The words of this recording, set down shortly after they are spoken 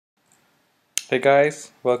Hey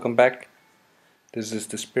guys, welcome back. This is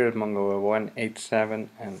the Spirit Mongo 187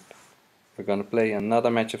 and we're gonna play another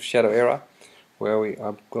match of Shadow Era where we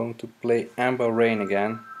are going to play Amber Rain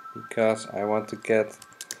again because I want to get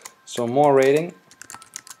some more rating,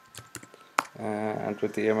 and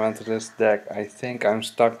with the Elementalist deck I think I'm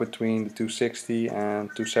stuck between the 260 and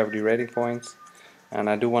 270 rating points, and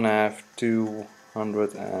I do want to have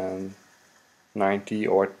 290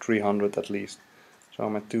 or 300 at least. So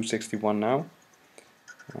I'm at 261 now.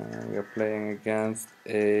 We are playing against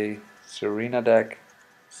a Serena deck,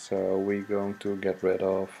 so we're going to get rid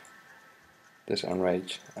of this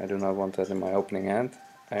Enrage. I do not want that in my opening hand.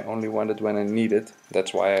 I only want it when I need it,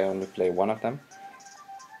 that's why I only play one of them.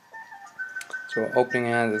 So opening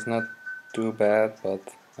hand is not too bad,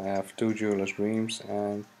 but I have 2 Jeweler's Dreams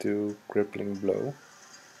and 2 Crippling Blow.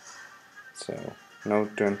 So no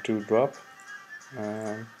turn 2 drop.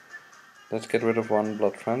 Let's get rid of 1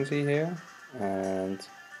 Blood Frenzy here, and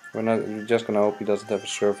we're just gonna hope he doesn't have a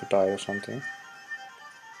Server or something.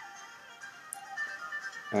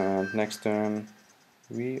 And next turn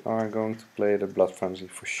we are going to play the Blood Frenzy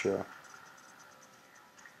for sure.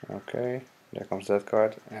 Okay, there comes that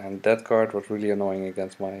card, and that card was really annoying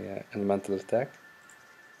against my Elementalist deck.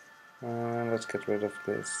 Let's get rid of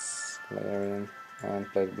this Galarian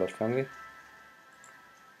and play the Blood Frenzy.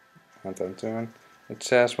 And then turn. It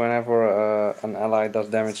says whenever an ally does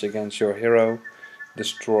damage against your hero,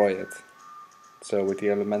 destroy it. So with the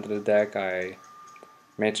Elementalist deck I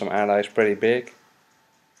made some allies pretty big.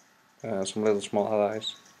 Some little small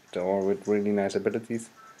allies, or with really nice abilities,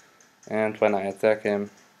 and when I attack him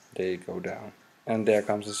they go down. And there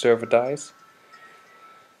comes the Server dice.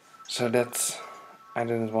 So that's, I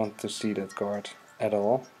didn't want to see that card at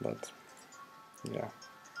all, but yeah,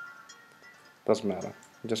 doesn't matter.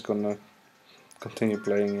 I'm just gonna continue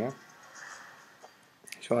playing here.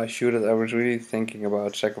 So I shoot it. I was really thinking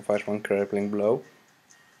about sacrifice 1 Crippling Blow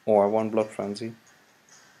or 1 Blood Frenzy,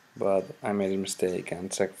 but I made a mistake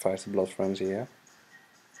and sacrificed the Blood Frenzy here.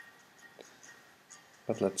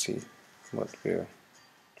 But let's see what we're...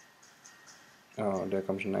 Oh, there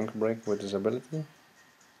comes an Ankle Break with his ability.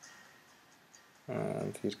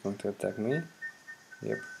 And he's going to attack me.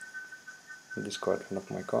 Yep. Discard one of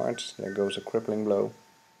my cards. There goes a Crippling Blow.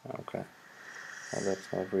 Okay. Well,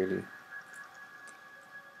 that's not really...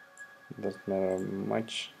 doesn't matter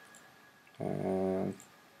much. And...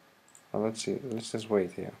 well, let's see. Let's just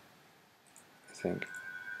wait here, I think.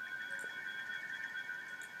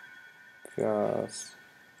 Because...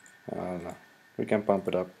 I don't know. We can pump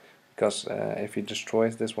it up. Because if he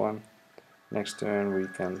destroys this one, next turn we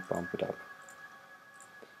can pump it up.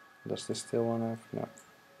 Does this still one have? No.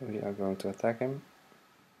 We are going to attack him.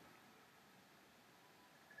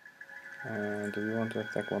 And do we want to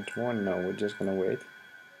attack once more? No, we're just gonna wait.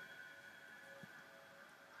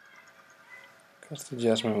 Because the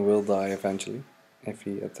Jasmine will die eventually if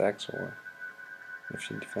he attacks or if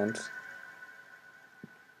she defends.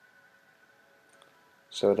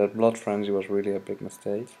 So that Blood Frenzy was really a big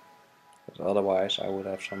mistake, because otherwise I would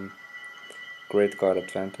have some great card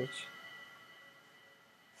advantage.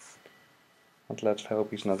 But let's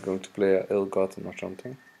hope he's not going to play a Ill-Gotten or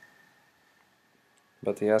something.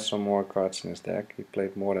 But he has some more cards in his deck. He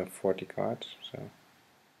played more than 40 cards, so...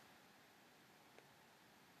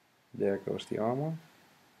 there goes the armor.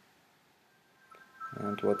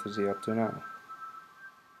 And what is he up to now?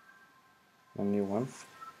 A new one.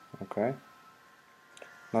 Okay.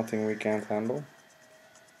 Nothing we can't handle.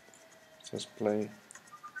 Let's just play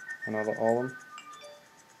another Olm.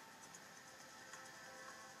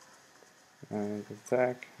 And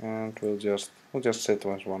attack, and we'll just sit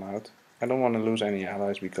once one out. I don't want to lose any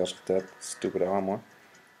allies because of that stupid armor.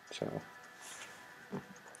 So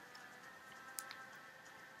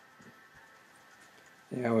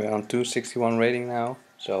yeah, we're on 261 rating now,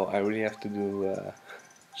 so I really have to do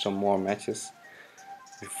some more matches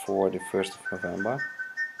before the 1st of November,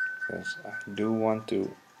 because I do want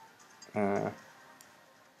to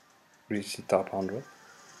reach the top 100.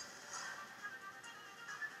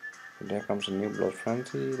 So there comes a new Blood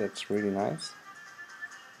Frenzy, that's really nice.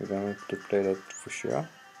 We're going to play that for sure.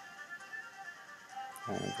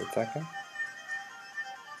 And attack him.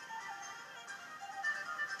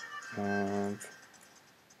 And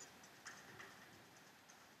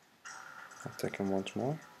attack him once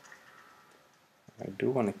more. I do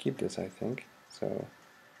want to keep this, I think, so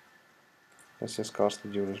let's just cast the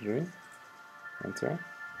Jeweler's Dream. Enter.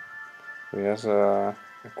 So he has a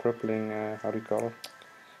crippling, how do you call it?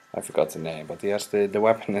 I forgot the name, but he has the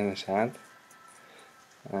weapon in his hand.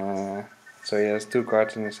 So he has 2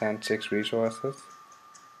 cards in his hand, 6 resources.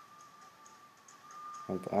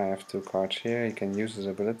 And I have 2 cards here. He can use his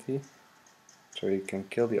ability, so he can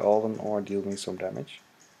kill the Alden or deal me some damage.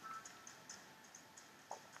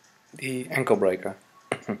 The Ankle Breaker.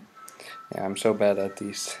 Yeah, I'm so bad at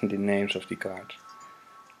these the names of the cards.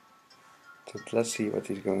 So let's see what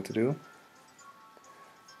he's going to do.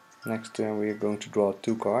 Next turn we are going to draw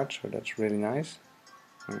 2 cards, so that's really nice.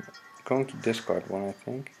 I'm going to discard one, I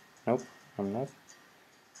think. Nope, I'm not.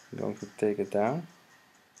 I'm going to take it down.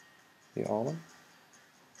 The Alden.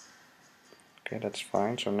 Okay, that's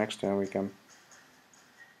fine. So next turn we can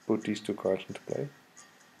put these 2 cards into play.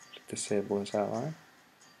 Disable his ally.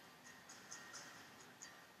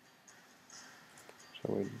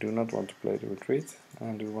 So we do not want to play the retreat,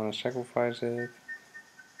 and we want to sacrifice it.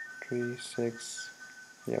 3, 6.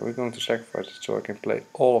 Yeah, we're going to sacrifice it so I can play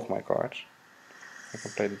all of my cards. I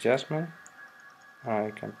can play the Jasmine.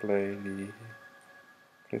 I can play the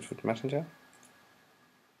Fleetfoot Messenger.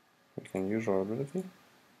 We can use our ability.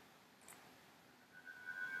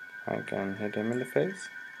 I can hit him in the face.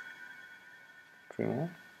 3 more.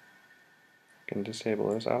 I can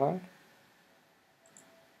disable his ally.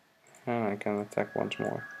 And I can attack once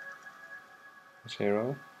more.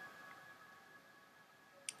 0.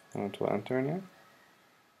 And to end turn here.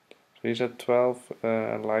 So he's at 12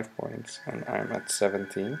 life points and I'm at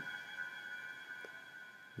 17.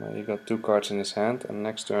 Now he got 2 cards in his hand, and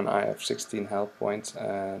next turn I have 16 health points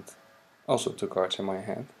and also 2 cards in my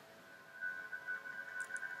hand.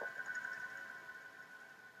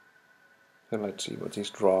 So let's see what he's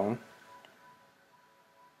drawing.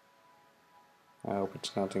 I hope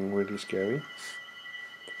it's nothing really scary.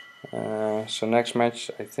 So next match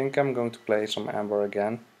I think I'm going to play some Amber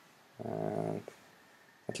again.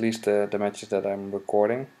 At least the matches that I'm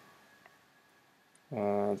recording.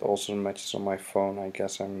 Also the matches on my phone, I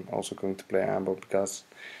guess I'm also going to play Amber because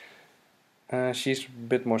she's a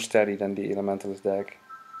bit more steady than the Elementalist deck.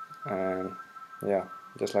 And yeah,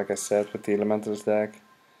 just like I said with the Elementalist deck,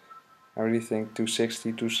 I really think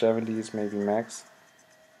 260, 270 is maybe max.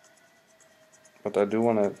 But I do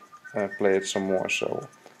want to play it some more, so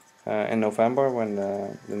in November when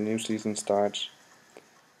the new season starts,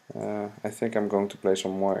 I think I'm going to play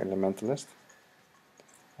some more Elementalist.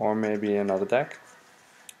 Or maybe another deck.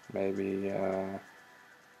 Maybe a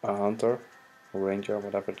Hunter, a Ranger,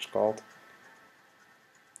 whatever it's called.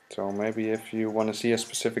 So maybe if you want to see a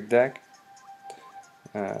specific deck,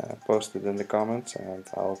 post it in the comments and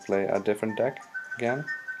I'll play a different deck again.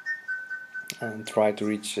 And try to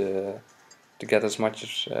reach, to get as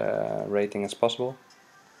much rating as possible.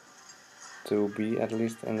 To be at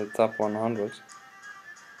least in the top 100.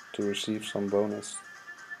 To receive some bonus.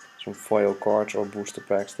 Some foil cards or booster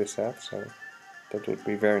packs this set, so that would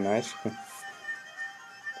be very nice.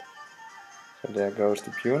 So there goes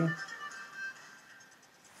the Pune.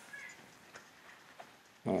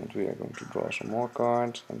 And we are going to draw some more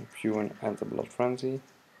cards, and the Pune and the Blood Frenzy.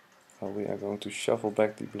 Well, we are going to shuffle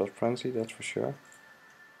back the Blood Frenzy, that's for sure.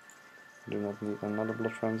 Do not need another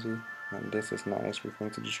Blood Frenzy. And this is nice, we're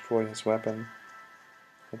going to destroy his weapon.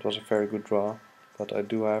 That was a very good draw, but I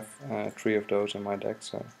do have 3 of those in my deck,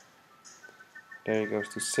 so there he goes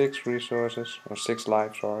to 6 resources, or 6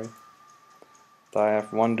 life, sorry. But I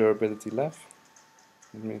have 1 durability left.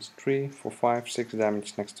 It means 3 for 5, 6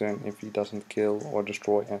 damage next turn if he doesn't kill or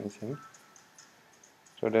destroy anything.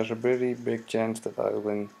 So there's a pretty big chance that I'll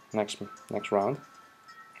win next round.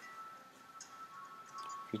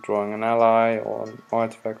 If he's drawing an ally or an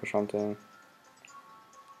artifact or something,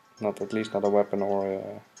 at least not a weapon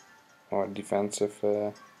or a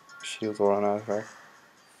defensive shield or an artifact.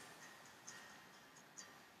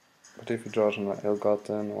 But if he draws an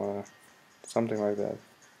ill-gotten or something like that,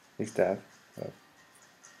 he's dead. But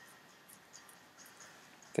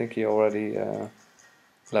I think he already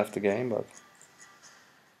left the game, but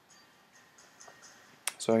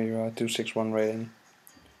so you're at 261 rating,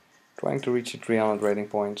 trying to reach the 300 rating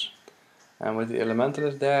points. And with the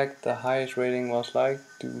Elementalist deck, the highest rating was like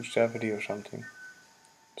 270 or something.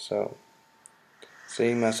 So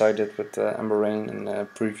same as I did with Amber Rain in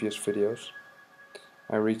previous videos.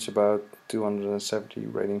 I reached about 270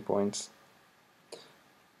 rating points.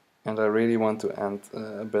 And I really want to end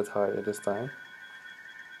a bit higher this time,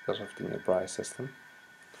 because of the new prize system.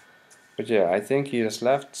 But yeah, I think he has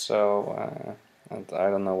left, so and I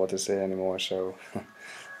don't know what to say anymore, so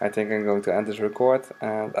I think I'm going to end this record.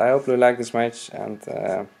 And I hope you like this match, and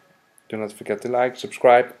do not forget to like,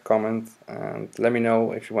 subscribe, comment, and let me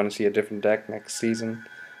know if you want to see a different deck next season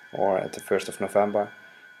or at the 1st of November.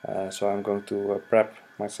 So I'm going to prep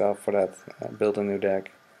myself for that, build a new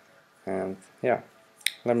deck, and yeah,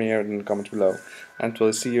 let me hear it in the comments below. And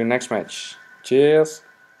we'll see you next match. Cheers!